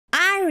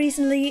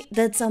recently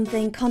did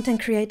something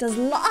content creators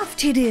love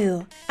to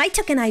do. I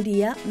took an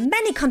idea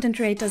many content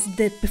creators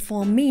did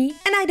before me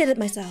and I did it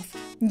myself.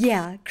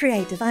 Yeah,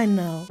 creative, I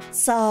know.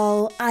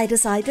 So I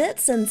decided,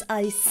 since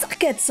I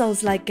suck at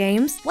Souls-like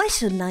games, why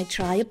shouldn't I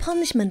try a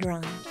punishment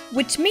round?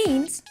 Which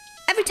means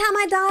every time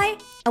I die,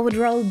 I would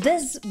roll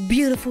this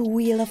beautiful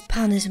wheel of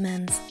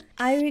punishments.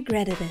 I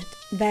regretted it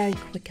very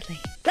quickly.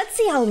 Let's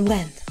see how it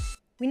went.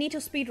 We need to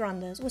speedrun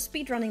this. We're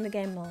speedrunning the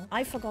game now.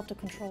 I forgot the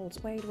controls.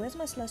 Wait, where's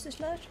my slashy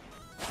slash?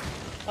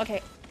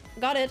 Okay,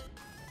 got it.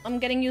 I'm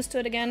getting used to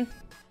it again.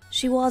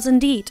 She was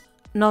indeed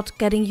not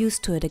getting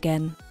used to it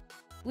again.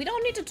 We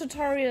don't need a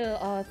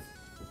tutorial,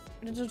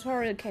 the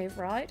tutorial cave,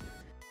 right?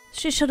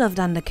 She should have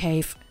done the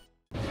cave.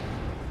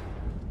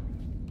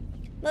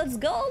 Let's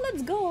go,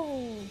 let's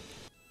go!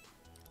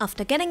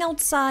 After getting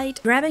outside,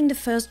 grabbing the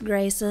first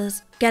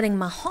graces, getting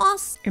my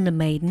horse and the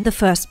maiden, the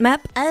first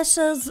map,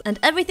 ashes and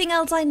everything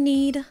else I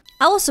need,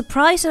 I was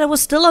surprised that I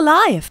was still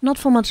alive. Not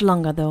for much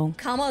longer though.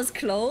 Karma's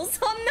close?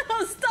 Oh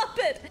no, stop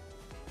it!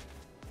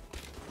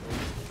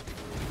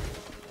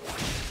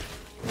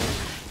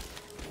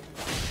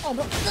 Oh,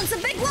 but that's a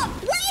big one!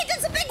 Wait,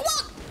 that's a big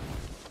one!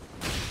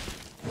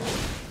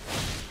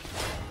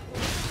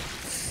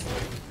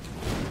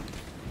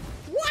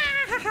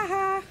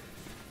 Wah!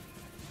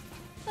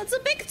 That's a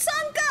big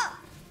chunker!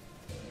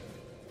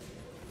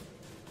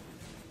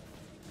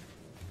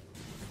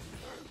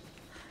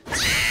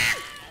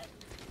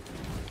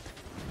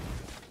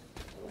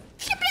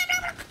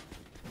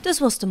 This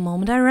was the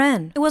moment I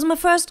ran. It was my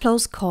first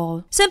close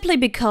call, simply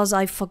because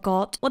I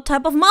forgot what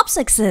type of mobs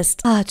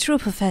exist. Ah, true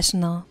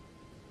professional.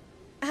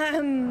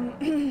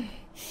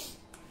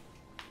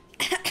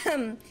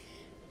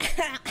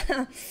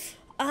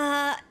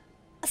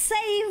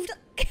 Saved.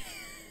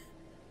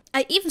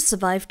 I even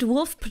survived the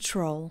wolf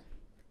patrol.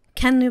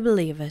 Can you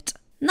believe it?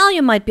 Now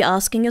you might be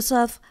asking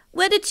yourself,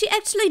 where did she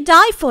actually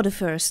die for the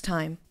first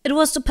time? It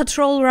was the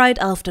patrol right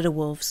after the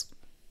wolves.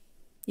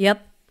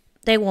 Yep,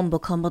 they wombo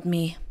comboed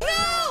me. No!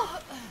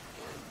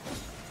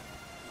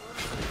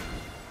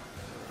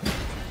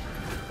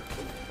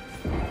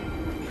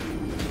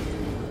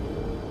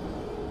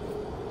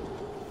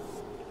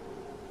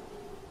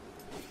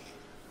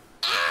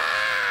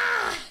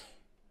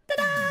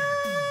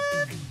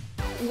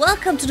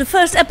 Welcome to the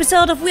first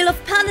episode of Wheel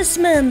of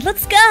Punishment!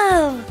 Let's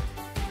go!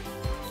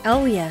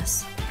 Oh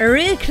yes, a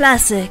real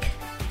classic.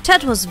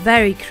 Chat was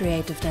very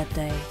creative that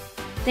day.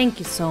 Thank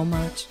you so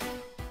much.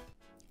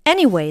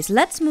 Anyways,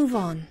 let's move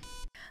on.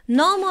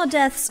 No more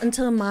deaths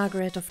until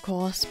Margaret, of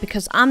course,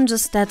 because I'm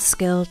just that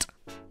skilled.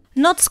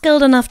 Not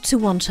skilled enough to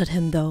one-shot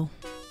him though.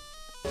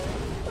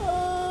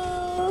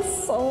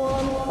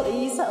 Someone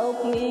please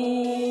help me.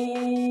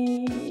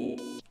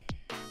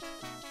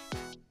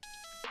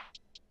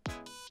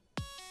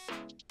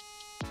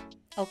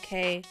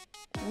 Okay.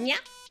 Nya.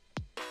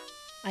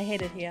 I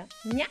hate it here.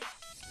 Nya.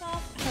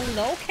 Stop.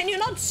 Hello? Can you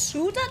not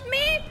shoot at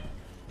me?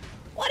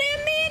 What do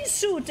you mean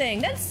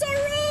shooting? That's so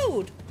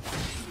rude.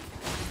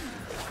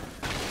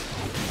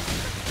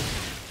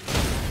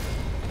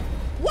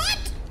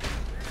 What?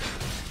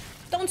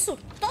 Don't shoot.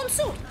 Don't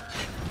shoot.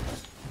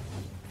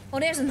 Oh,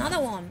 there's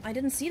another one. I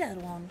didn't see that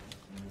one.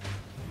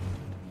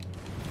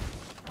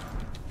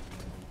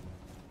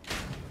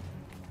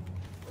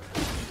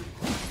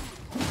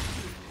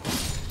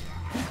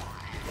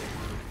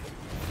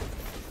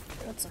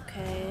 It's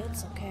okay,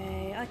 it's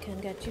okay. I can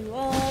get you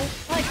all.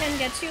 I can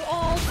get you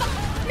all.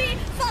 Fuck me,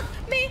 fuck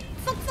me,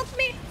 fuck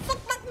me,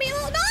 fuck me.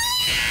 Oh no!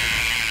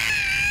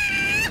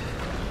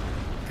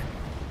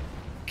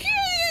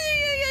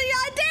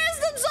 There's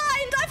the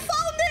giant. I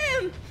found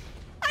him.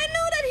 I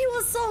knew that he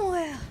was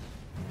somewhere.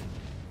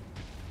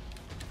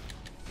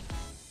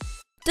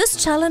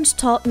 This challenge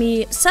taught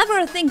me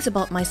several things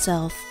about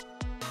myself.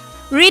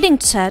 Reading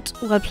chat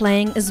while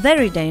playing is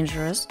very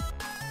dangerous.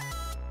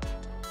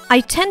 I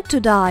tend to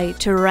die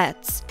to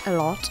rats a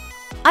lot.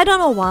 I don't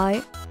know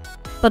why,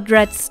 but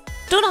rats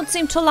do not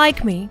seem to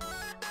like me.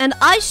 And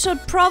I should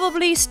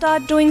probably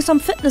start doing some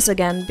fitness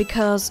again,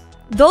 because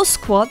those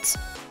squats,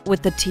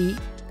 with the T,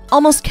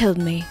 almost killed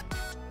me.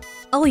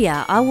 Oh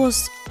yeah, I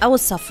was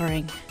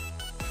suffering.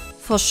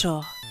 For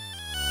sure.